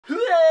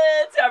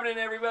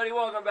happening, everybody?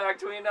 Welcome back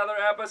to another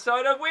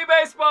episode of Wii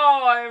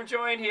Baseball. I am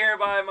joined here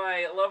by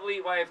my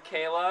lovely wife,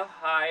 Kayla.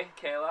 Hi,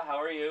 Kayla. How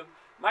are you?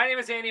 My name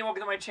is Andy, and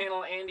welcome to my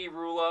channel,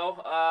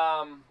 AndyRullo.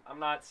 I'm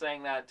not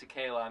saying that to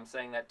Kayla. I'm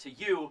saying that to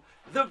you,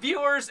 the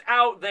viewers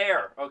out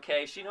there.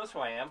 Okay, she knows who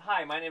I am.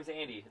 Hi, my name's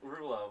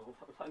AndyRullo.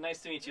 Nice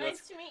to meet you.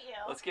 Nice to meet you.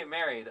 Let's get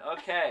married.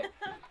 Okay,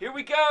 here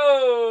we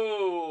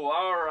go.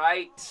 All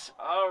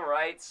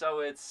right. So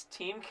it's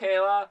Team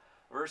Kayla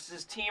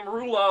versus Team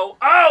Rullo.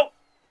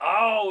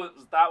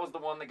 That was the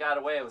one that got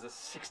away. It was a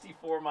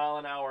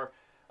 64-mile-an-hour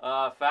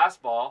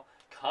fastball.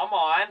 Come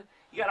on.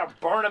 You got to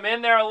burn them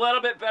in there a little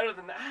bit better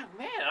than that.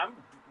 Man,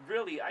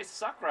 I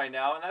suck right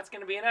now, and that's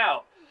going to be an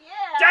out.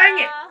 Yeah. Dang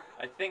it!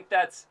 I think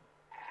that's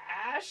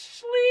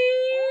Ashley?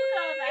 We'll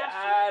go with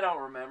Ashley. I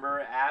don't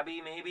remember.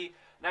 Abby, maybe.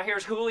 Now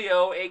here's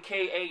Julio,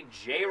 a.k.a.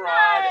 J-Rod,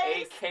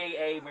 Nice.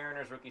 a.k.a.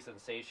 Mariners rookie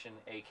sensation,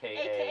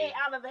 AKA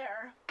out of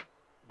there.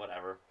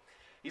 whatever.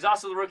 He's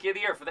also the Rookie of the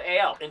Year for the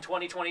AL in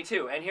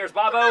 2022. And here's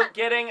Bobo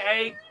getting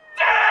a... Nice.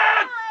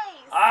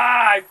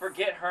 I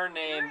forget her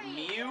name.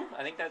 Three. Miu?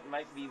 I think that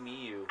might be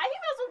Miu. I think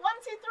that was a 1,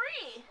 2,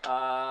 3.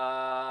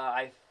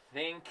 I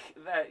think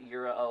that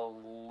you're a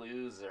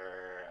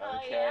loser. Oh,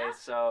 Okay, yeah?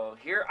 so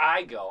here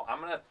I go. I'm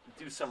going to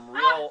do some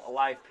real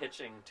live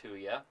pitching to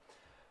you.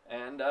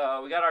 And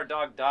we got our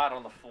dog Dot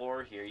on the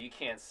floor here. You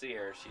can't see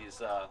her.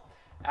 She's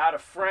out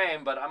of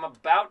frame, but I'm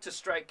about to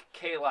strike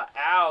Kayla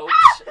out.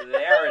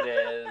 There it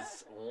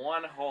is.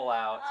 One hole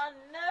out. Oh,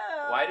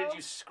 no. Why did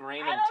you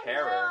scream in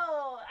terror? I don't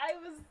know. I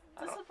was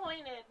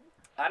disappointed.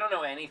 I don't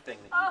know anything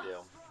that you do.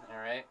 All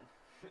right?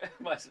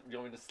 You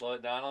want me to slow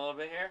it down a little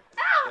bit here?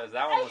 Because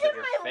that one was at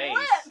your face.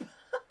 Lip.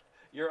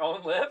 Your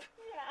own lip?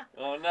 Yeah.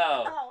 Oh,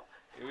 no. Oh.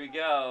 Here we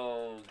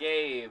go.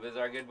 Gabe is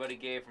our good buddy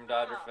Gabe from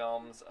Dodger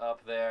Films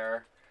up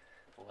there.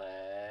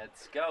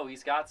 Let's go.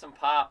 He's got some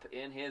pop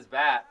in his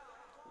bat.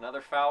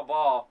 Another foul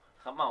ball.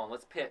 Come on,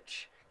 let's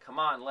pitch. Come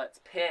on, let's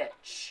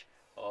pitch.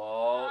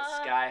 Oh,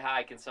 sky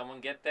high. Can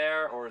someone get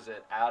there, or is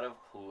it out of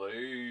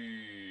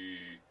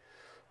play?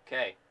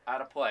 Okay,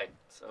 out of play.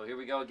 So here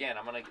we go again.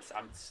 I'm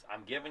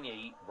giving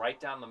you right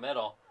down the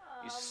middle.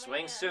 You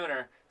swing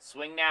sooner.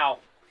 Swing now.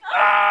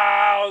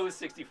 Oh, it was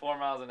 64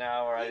 miles an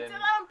hour. You did it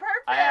on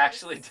purpose. I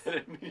actually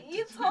didn't mean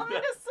You to told do me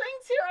that. to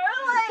swing too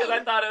early. Because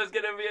I thought it was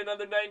going to be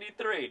another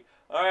 93.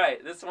 All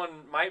right, this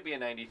one might be a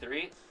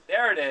 93.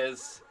 There it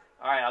is.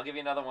 All right, I'll give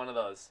you another one of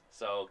those.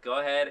 So go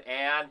ahead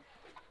and...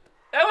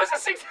 That was a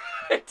 60.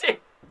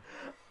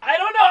 I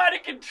don't know how to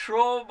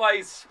control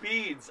my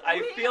speeds.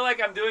 I feel like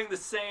I'm doing the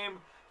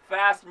same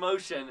fast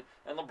motion,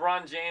 and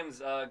LeBron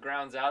James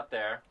grounds out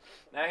there.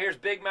 Now here's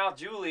Big Mouth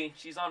Julie.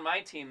 She's on my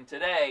team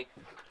today.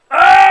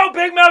 Oh,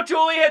 Big Mouth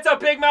Julie hits a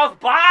Big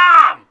Mouth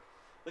bomb!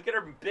 Look at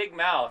her big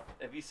mouth.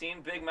 Have you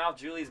seen Big Mouth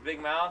Julie's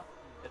big mouth?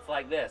 It's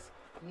like this.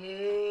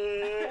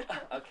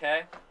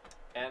 Okay?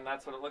 And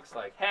that's what it looks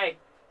like. Hey,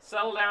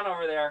 settle down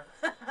over there.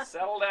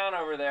 Settle down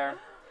over there.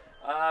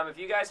 If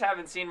you guys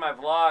haven't seen my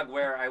vlog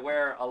where I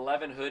wear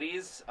 11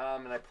 hoodies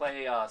and I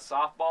play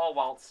softball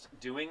whilst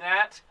doing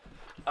that,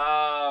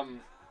 all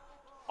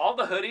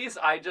the hoodies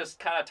I just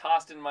kind of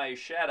tossed in my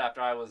shed after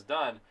I was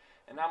done.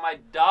 And now my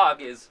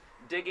dog is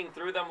digging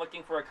through them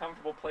looking for a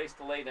comfortable place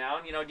to lay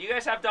down. You know, do you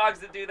guys have dogs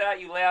that do that?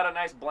 You lay out a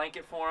nice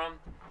blanket for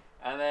them,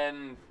 and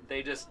then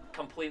they just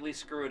completely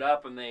screw it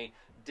up, and they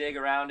dig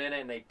around in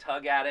it, and they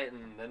tug at it,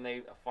 and then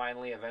they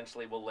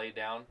eventually will lay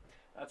down.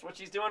 That's what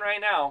she's doing right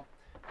now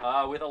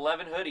with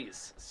 11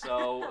 hoodies.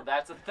 So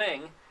that's a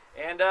thing.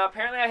 And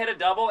apparently I hit a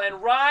double,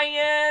 and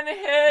Ryan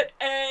hit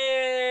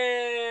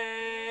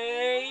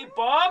a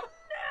bomb.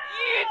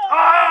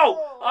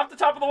 Oh! Off the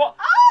top of the wall.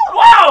 Oh!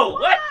 Whoa!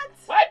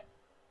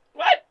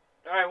 What?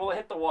 All right, well, it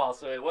hit the wall,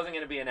 so it wasn't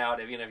going to be an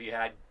out even if you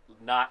had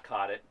not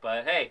caught it.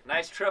 But, hey,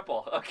 nice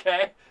triple,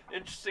 okay?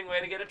 Interesting way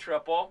to get a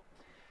triple.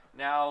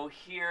 Now,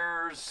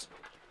 here's...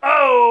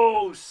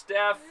 Oh,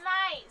 Steph.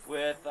 Nice.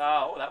 With,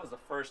 that was the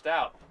first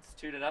out. It's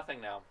 2-0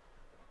 now.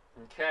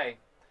 Okay.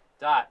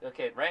 Dot.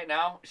 Okay, right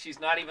now,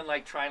 she's not even,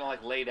 trying to,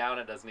 lay down.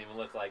 It doesn't even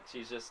look like.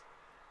 She's just,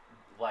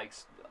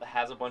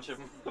 has a bunch of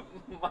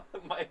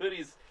my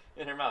hoodies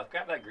in her mouth.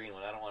 Grab that green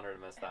one. I don't want her to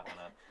mess that one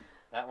up.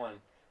 That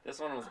one... This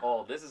one was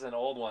old. This is an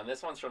old one.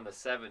 This one's from the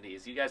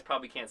 70s. You guys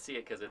probably can't see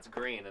it because it's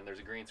green and there's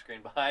a green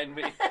screen behind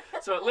me.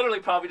 So it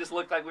literally probably just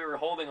looked like we were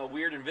holding a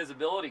weird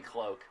invisibility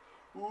cloak.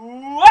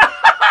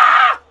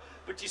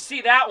 But you see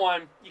that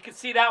one. You can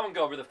see that one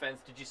go over the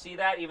fence. Did you see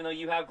that? Even though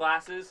you have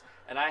glasses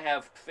and I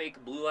have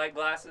fake blue light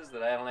glasses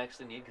that I don't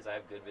actually need because I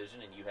have good vision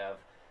and you have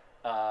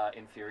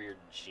inferior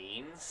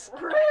genes.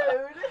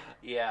 Rude.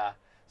 Yeah.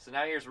 So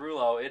now here's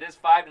Rullo. It is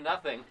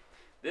 5-0.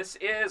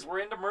 We're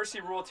into Mercy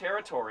Rule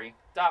territory.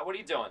 Dot, what are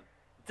you doing?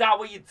 Dot,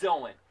 what are you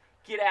doing?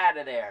 Get out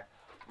of there.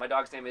 My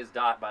dog's name is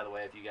Dot, by the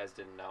way, if you guys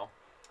didn't know.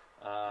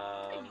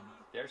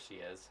 There she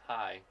is.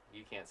 Hi.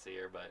 You can't see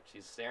her, but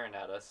she's staring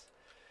at us.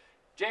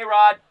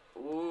 J-Rod.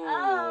 Ooh,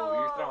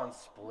 you're throwing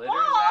splitters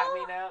at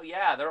me now?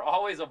 Yeah, they're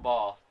always a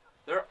ball.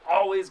 They're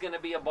always going to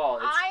be a ball.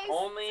 It's I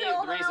only still the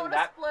don't know reason what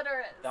that a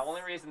splitter is. the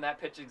only reason that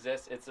pitch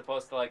exists. It's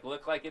supposed to like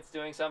look like it's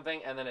doing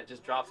something, and then it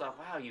just drops off.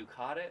 Wow, you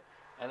caught it,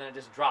 and then it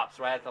just drops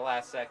right at the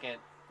last second,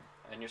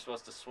 and you're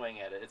supposed to swing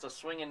at it. It's a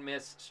swing and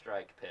miss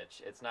strike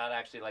pitch. It's not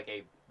actually like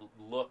a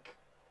look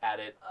at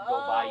it, go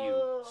by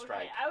you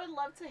strike. Okay. I would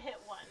love to hit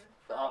one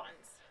for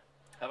once.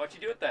 How about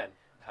you do it then?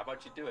 How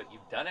about you do it?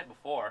 You've done it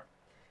before.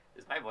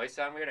 Does my voice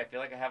sound weird? I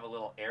feel like I have a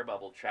little air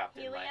bubble trapped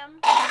in my...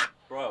 Helium?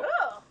 Bro.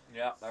 Ooh.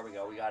 Yeah, there we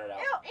go. We got it out.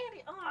 Ew,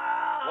 Andy. Oh.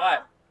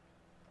 What?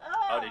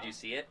 Oh. Oh, did you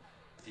see it?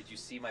 Did you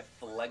see my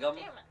phlegm? Damn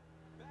it.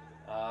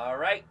 All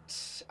right.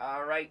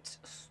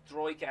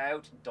 Strike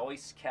out.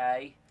 Dice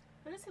K.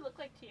 What does he look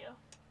like to you?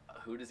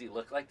 Who does he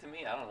look like to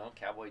me? I don't know.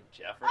 Cowboy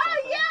Jeff or Oh,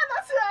 something? yeah,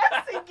 that's what I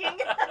was thinking.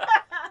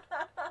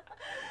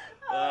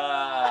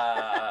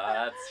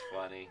 That's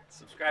funny.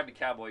 Subscribe to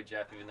Cowboy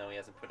Jeff, even though he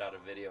hasn't put out a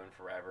video in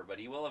forever, but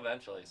he will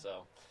eventually,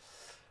 so.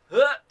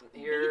 Either when he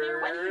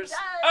Here's... does.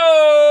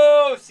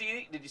 Oh!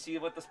 See? Did you see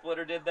what the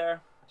splitter did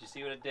there? Did you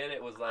see what it did?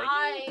 It was like...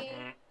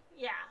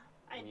 Yeah.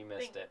 And you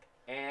missed it.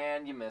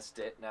 And you missed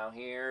it. Now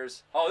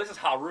here's... Oh, this is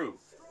Haru.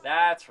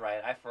 That's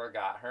right. I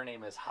forgot. Her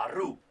name is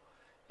Haru.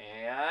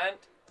 And...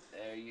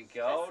 There you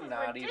go. This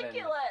is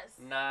ridiculous.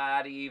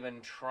 Not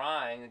even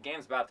trying. The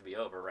game's about to be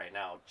over right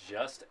now.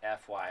 Just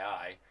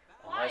FYI.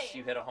 Unless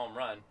you hit a home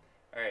run.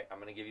 All right, I'm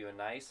going to give you a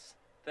nice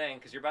thing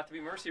because you're about to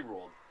be mercy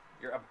ruled.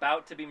 You're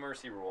about to be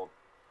mercy ruled.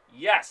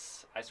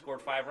 Yes! I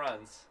scored 5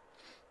 runs.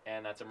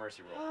 And that's a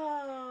mercy rule.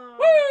 Oh.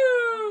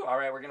 Woo! All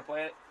right, we're going to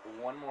play it.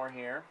 One more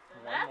here.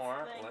 One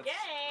more.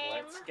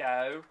 Let's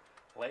go.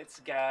 Let's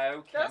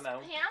go. Those Come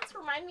on. pants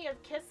remind me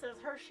of Kisses.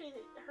 Hershey's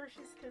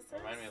Kisses.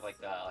 Remind me of like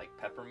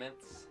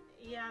peppermints.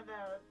 Yeah,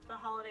 the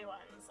holiday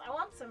ones. I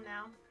want some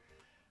now.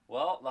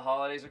 Well, the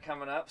holidays are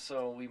coming up,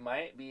 so we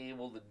might be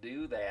able to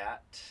do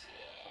that.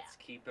 Yeah. Let's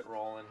keep it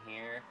rolling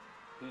here.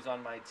 Who's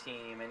on my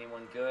team?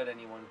 Anyone good?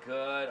 Anyone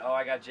good? Oh,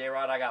 I got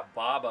J-Rod. I got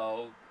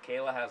Bobo.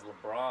 Kayla has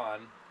LeBron.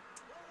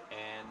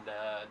 And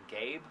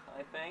Gabe,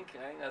 I think.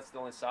 I think that's the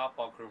only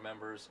softball crew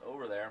members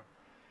over there.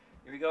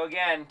 Here we go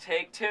again.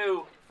 Take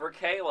 2 for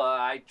Kayla.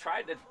 I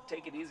tried to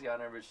take it easy on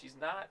her, but she's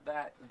not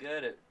that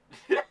good at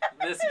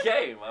this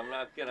game. I'm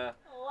not gonna...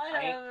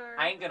 Whatever.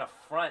 I ain't gonna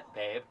front,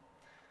 babe.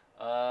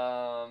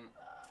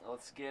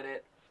 Let's get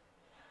it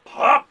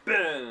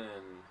poppin'.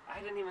 I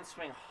didn't even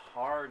swing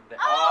hard there.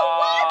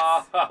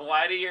 Oh, what?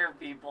 Why do your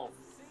people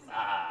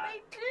suck?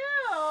 They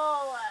do.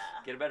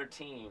 Get a better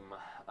team.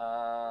 Am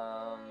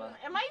I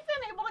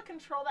even able to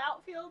control the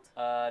outfield?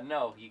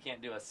 No, you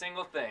can't do a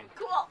single thing.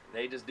 Cool.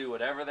 They just do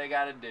whatever they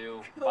gotta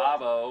do. Cool.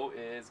 Bobo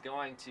is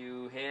going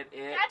to hit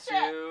it Catch to...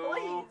 it,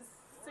 please.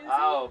 Susie?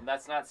 Oh,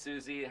 that's not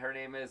Susie. Her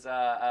name is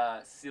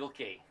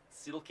Silke.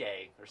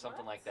 Silke or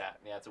something like that.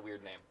 Yeah, it's a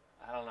weird name.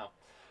 I don't know.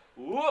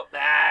 Whoop!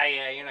 Ah,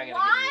 yeah, you're not gonna get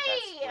me with that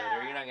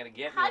splitter. You're not gonna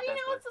get me How with do you that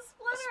know splitter. it's a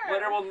splitter? A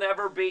splitter will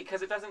never be,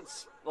 because it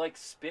doesn't like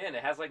spin.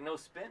 It has like no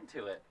spin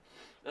to it.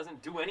 It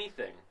doesn't do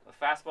anything. A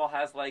fastball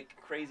has like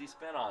crazy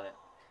spin on it.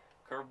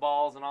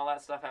 Curveballs and all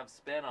that stuff have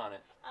spin on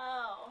it.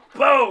 Oh.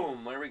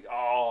 Boom! There we go.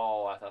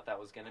 Oh, I thought that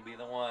was gonna be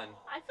the one.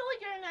 I feel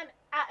like you're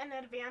at an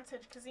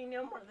advantage because you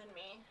know more than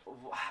me.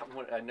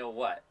 I know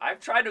what? I've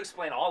tried to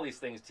explain all these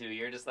things to you.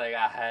 You're just like,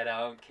 I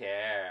don't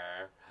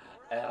care.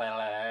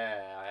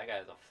 That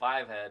guy's a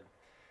 5-head.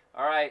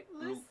 All right.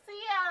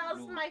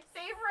 Lucia's my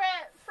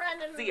favorite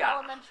friend in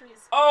elementary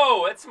school.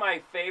 Oh, it's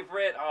my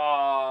favorite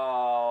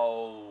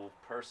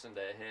person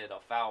to hit a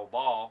foul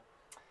ball.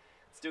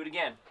 Let's do it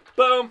again.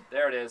 Boom.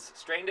 There it is.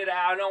 Straightened it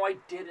out. No, I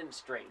didn't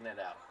straighten it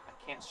out. I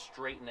can't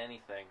straighten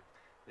anything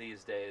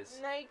these days.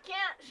 No, you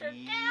can't. Sure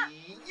can't.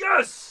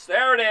 Yes!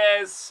 There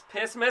it is.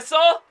 Piss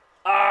missile.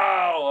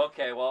 Oh,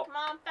 okay. Well, come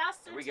on,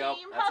 faster here we go.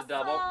 team. That's Hustle. a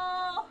double.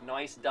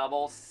 Nice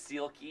double.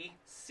 Silke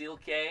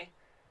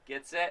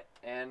gets it.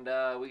 And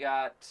we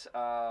got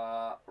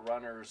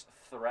runners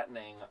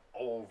threatening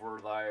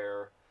over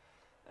there.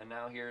 And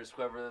now here's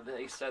whoever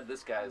they said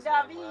this guy's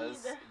name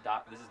was.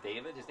 This is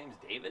David? His name's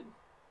David?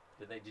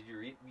 Did you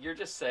read? You're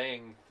just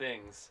saying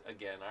things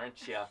again,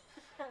 aren't you?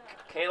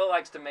 Kayla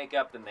likes to make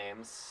up the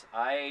names.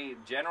 I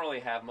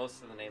generally have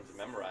most of the names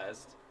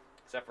memorized.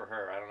 Except for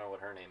her. I don't know what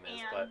her name is.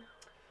 But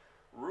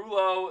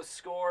Rullo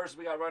scores.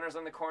 We got runners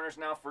on the corners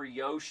now for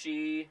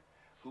Yoshi,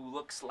 who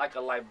looks like a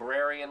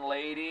librarian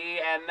lady.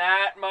 And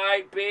that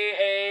might be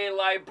a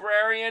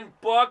librarian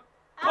book.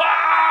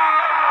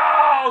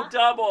 Wow!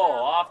 Double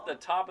off the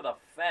top of the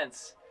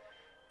fence.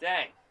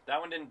 Dang. That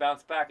one didn't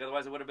bounce back.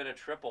 Otherwise, it would have been a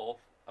triple,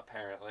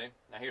 apparently.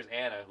 Now here's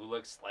Anna, who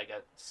looks like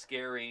a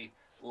scary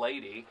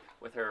lady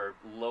with her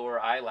lower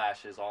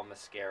eyelashes all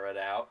mascaraed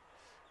out.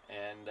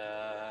 And,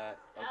 okay.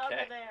 Out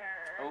of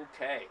there.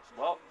 Okay.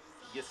 Well,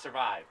 you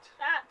survived.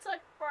 That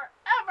took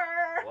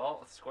forever. Well,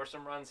 let's score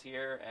some runs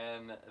here,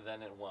 and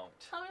then it won't.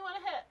 Tell me when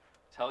to hit.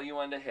 Tell you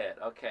when to hit.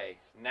 Okay.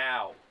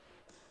 Now.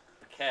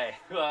 Okay.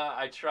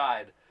 I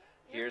tried.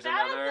 Here's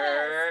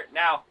another.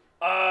 Now.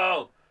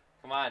 Oh!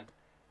 Come on.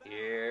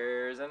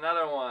 Here's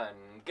another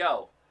one.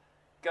 Go.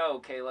 Go,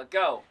 Kayla.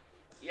 Go.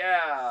 Yeah.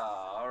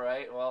 All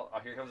right. Well,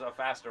 here comes a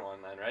faster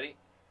one then. Ready?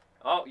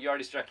 Oh, you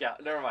already struck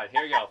out. Never mind.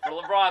 Here we go. For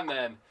LeBron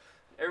then.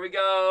 Here we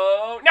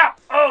go. Now.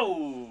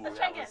 Oh, Let's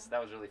try again.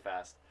 that was really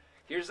fast.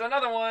 Here's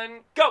another one.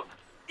 Go.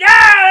 Yeah,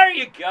 there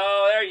you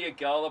go. There you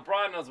go.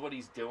 LeBron knows what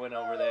he's doing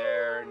over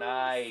there.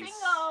 Nice.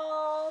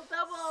 Single,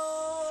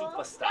 double,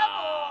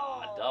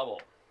 Superstar.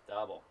 Double.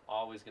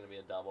 Always going to be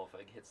a double if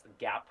it hits the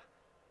gap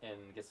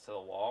and gets to the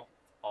wall.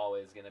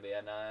 Always going to be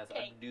a nice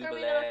Okay, double. throw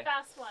me another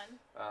fast one.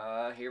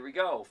 Here we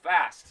go.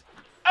 Fast.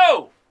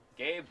 Oh!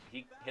 Gabe,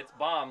 he hits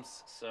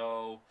bombs,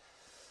 so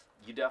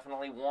you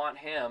definitely want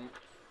him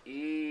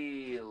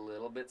a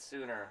little bit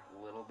sooner.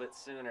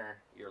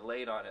 You're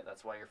late on it.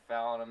 That's why you're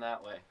fouling him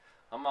that way.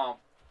 Come on.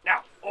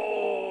 Now.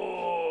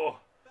 Oh!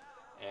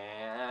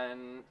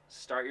 And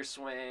start your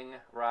swing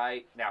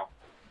right now.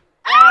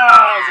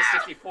 Oh, it was a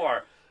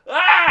 64.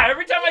 Ah!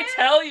 Every time I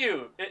tell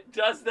you, it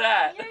does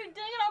that. You're doing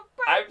it on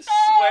I purpose.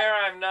 swear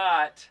I'm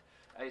not.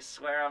 I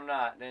swear I'm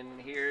not.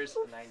 And here's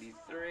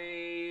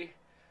 93.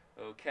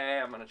 Okay,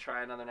 I'm going to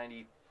try another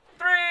 93.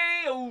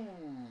 Ooh,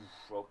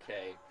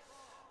 okay.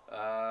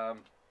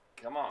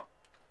 Come on.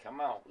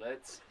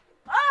 Let's.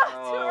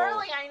 Oh, too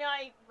early. I know.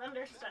 I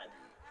understood.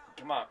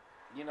 Come on.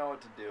 You know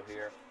what to do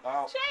here.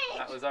 Oh, Change.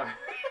 that was our.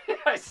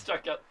 I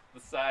struck up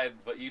the side,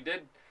 but you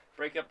did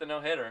break up the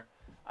no-hitter.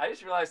 I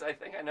just realized I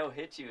think I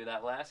no-hit you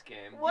that last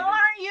game. Well,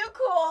 aren't you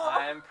cool?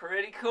 I'm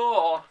pretty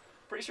cool.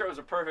 Pretty sure it was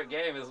a perfect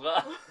game as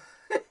well.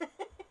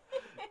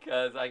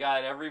 Because I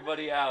got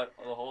everybody out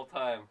the whole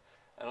time.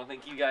 I don't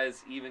think you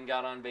guys even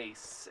got on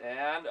base.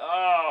 And,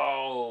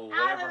 oh,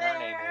 whatever her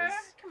name is.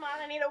 Come on,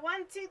 I need a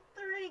 1, 2,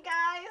 3,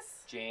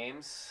 guys.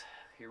 James.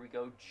 Here we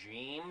go,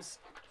 James.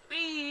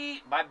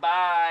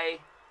 Bye-bye.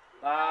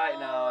 Bye.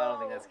 No, I don't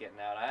think that's getting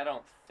out. I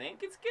don't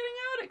think it's getting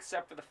out,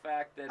 except for the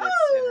fact that it's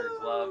in her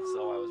glove,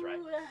 so I was right.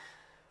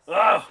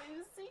 Oh.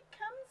 Susie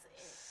comes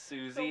in.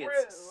 Susie,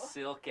 it's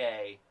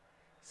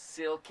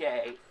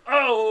Silke.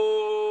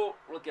 Oh,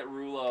 look at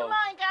Rullo. Come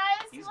on,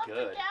 guys. He's Left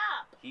good. the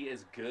gap. He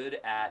is good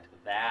at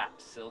that.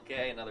 Silke,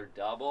 another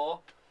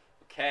double.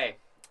 Okay,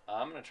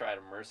 I'm going to try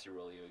to mercy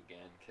rule you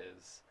again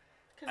because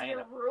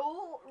you're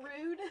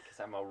rude. Because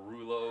I'm a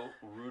rude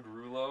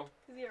Rullo.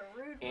 Because you're a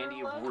rude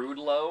Andy Rullo.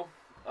 Rullo.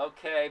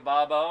 Okay,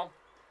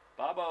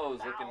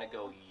 Bobo's looking to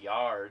go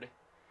yard.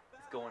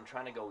 He's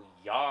trying to go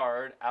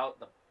yard out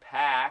the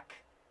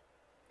pack.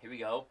 Here we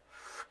go.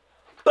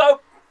 Boop!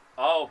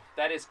 Oh,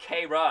 that is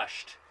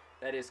K-rushed.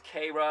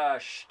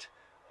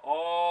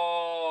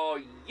 Oh,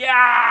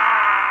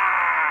 yeah!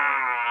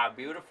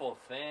 Beautiful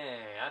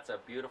thing. That's a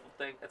beautiful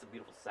thing. That's a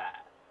beautiful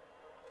side.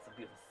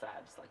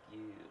 Just like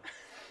you.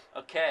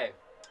 Okay.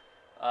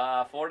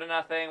 4-0.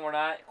 We're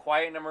not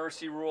quite in a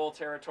mercy rule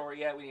territory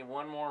yet. We need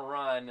one more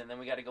run, and then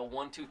we got to go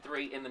 1, 2,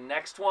 3 in the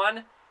next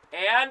one.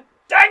 And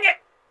dang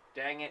it!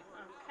 Okay.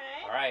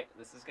 All right,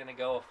 this is going to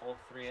go a full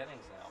 3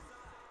 innings now.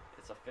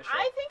 It's official.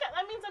 I think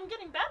that means I'm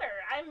getting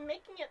better. I'm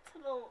making it to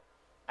the...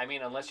 I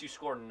mean, unless you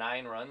score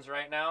 9 runs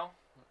right now,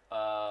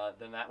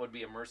 then that would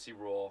be a mercy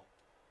rule.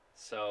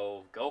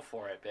 So go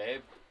for it,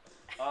 babe.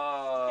 Here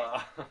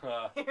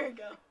we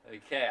go.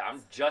 Okay,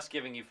 I'm just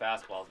giving you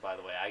fastballs, by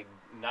the way. I'm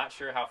not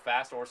sure how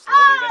fast or slow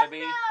they're going to be.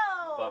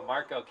 No! But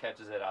Marco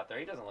catches it out there.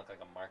 He doesn't look like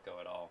a Marco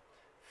at all.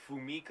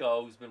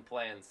 Fumiko, who's been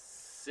playing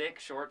sick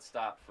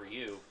shortstop for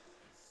you,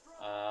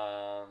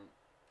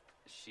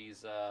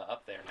 she's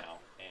up there now.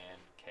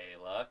 And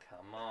Kayla,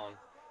 come on.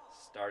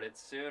 Start it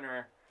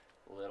sooner.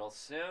 A little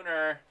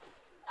sooner.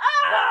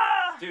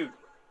 Ah! Dude,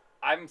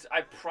 I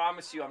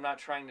promise you I'm not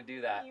trying to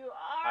do that. You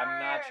are. I'm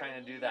not trying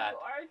to do that. You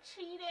are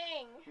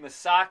cheating.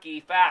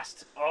 Misaki,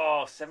 fast.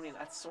 Oh, 70,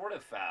 that's sort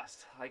of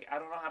fast. Like, I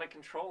don't know how to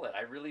control it.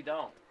 I really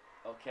don't.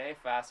 Okay,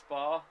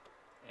 fastball.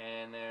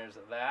 And there's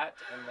that,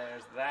 and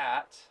there's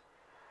that.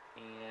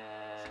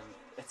 And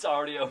it's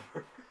already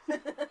over.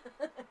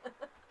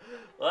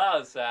 Well, that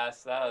was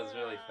fast. That was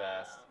really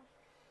fast.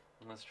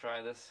 Let's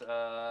try this.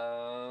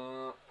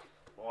 Oh,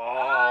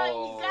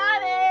 you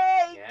got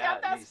it. You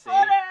got that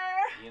splitter.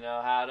 You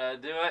know how to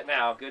do it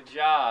now. Good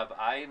job.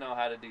 I know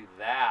how to do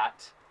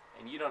that.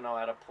 And you don't know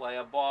how to play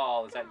a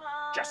ball. Is that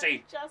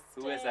Jesse?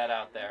 Who is that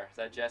out there? Is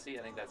that Jesse?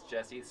 I think that's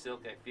Jesse.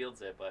 Silke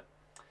fields it, but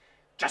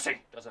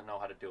Jesse doesn't know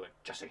how to do it.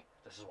 Jesse.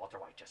 This is Walter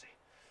White, Jesse.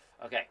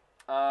 Okay.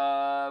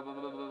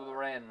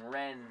 Ren.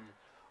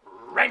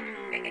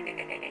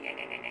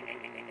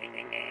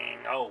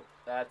 Oh,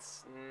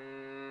 that's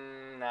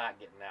not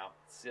getting out.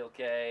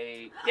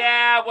 Silke.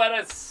 Yeah, what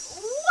a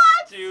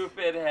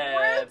stupid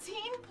head.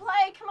 Routine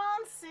play. Come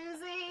on,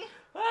 Susie.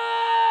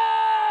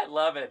 Ah,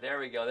 love it. There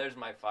we go. There's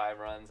my 5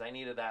 runs. I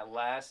needed that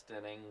last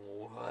inning.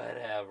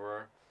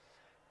 Whatever.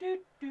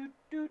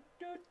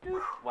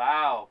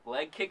 Wow.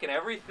 Leg kick and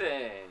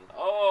everything.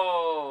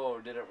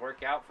 Oh, did it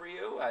work out for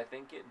you? I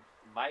think it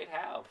might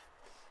have.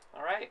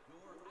 All right.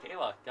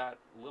 Kayla got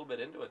a little bit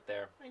into it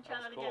there. Let me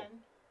try that cool.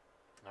 again.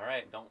 All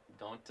right. Don't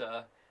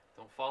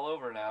fall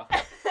over now.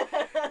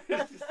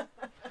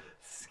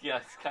 Yeah,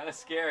 it's kind of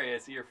scary. I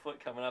see your foot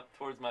coming up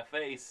towards my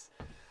face.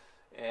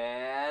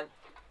 And,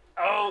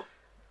 oh,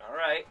 all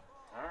right.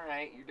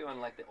 You're doing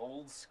like like the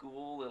old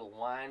school little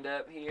wind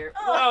up here.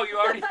 Oh. Whoa, you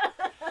already... I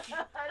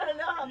don't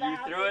know how that You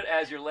threw it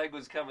happened. as your leg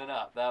was coming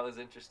up. That was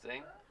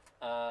interesting.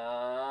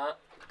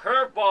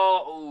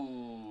 Curveball.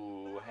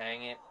 Ooh,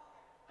 hang it.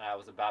 I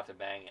was about to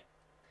bang it.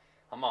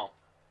 Come on.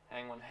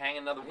 Hang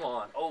another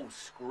one. Oh,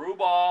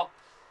 screwball.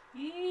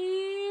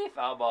 Yee,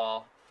 foul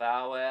ball.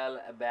 Foul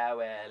bowel.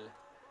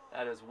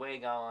 That is way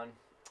gone.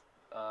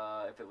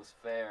 If it was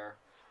fair.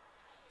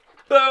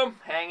 Boom.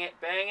 Hang it.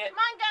 Bang it. Come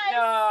on, guys.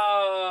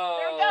 No.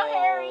 There we go,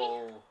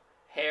 Harry.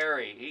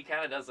 Harry. He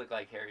kind of does look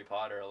like Harry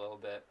Potter a little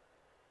bit.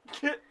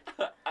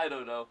 I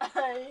don't know.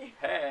 Hey.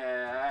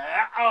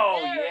 Oh,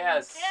 There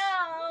yes. it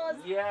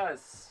goes.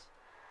 Yes.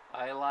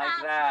 I like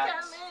I'm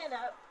that. coming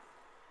up.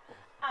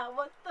 I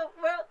want the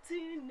world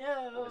to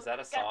know. Is that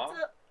a Got song?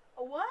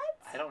 What?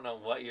 I don't know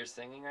what you're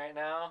singing right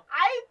now.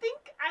 I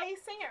think I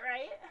sing it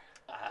right.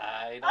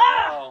 I don't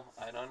know.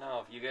 I don't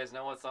know. If you guys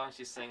know what song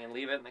she's singing,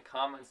 leave it in the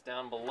comments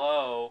down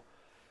below.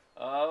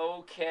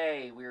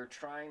 Okay, we're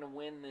trying to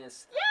win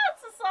this. Yeah,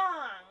 it's a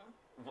song.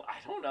 Well,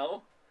 I don't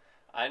know.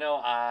 I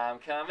know I'm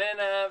coming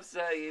up,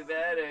 so you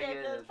better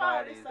get this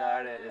party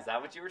started. Is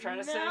that what you were trying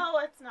to sing? No,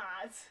 it's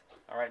not.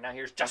 All right, now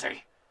here's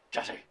Jesse.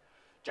 Jesse,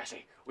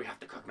 we have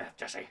to cook meth,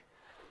 Jesse.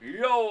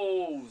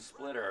 Yo,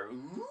 splitter.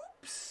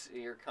 Oops.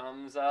 Here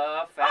comes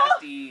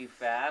fasty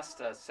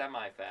fast,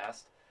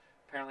 semi-fast.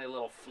 Apparently a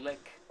little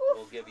flick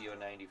will give you a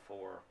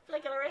 94.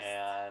 Flick of the wrist.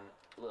 And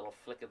a little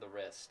flick of the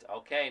wrist.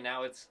 Okay,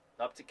 now it's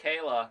up to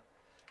Kayla.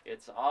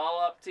 It's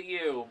all up to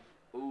you.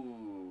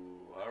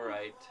 Ooh, all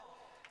right.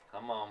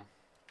 Come on.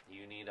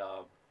 You need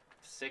a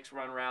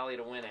 6-run rally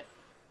to win it.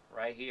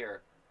 Right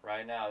here.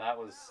 Right now. That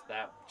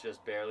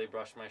just barely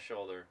brushed my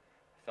shoulder.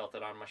 Felt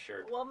it on my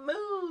shirt. Well,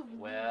 move.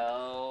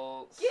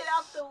 Well... Get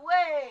out the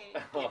way.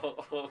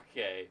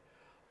 Okay.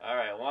 All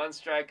right, 1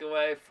 strike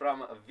away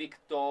from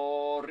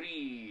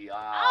victory.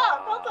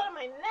 Both on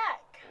my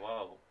neck.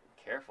 Whoa,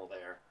 careful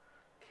there.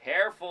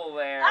 Careful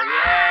there.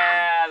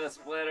 Ah! Yeah, the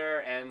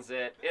splitter ends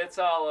it. It's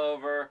all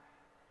over.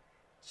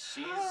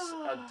 She's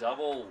a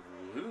double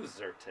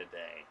loser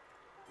today.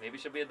 Maybe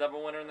she'll be a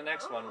double winner in the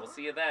next one. We'll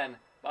see you then.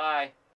 Bye.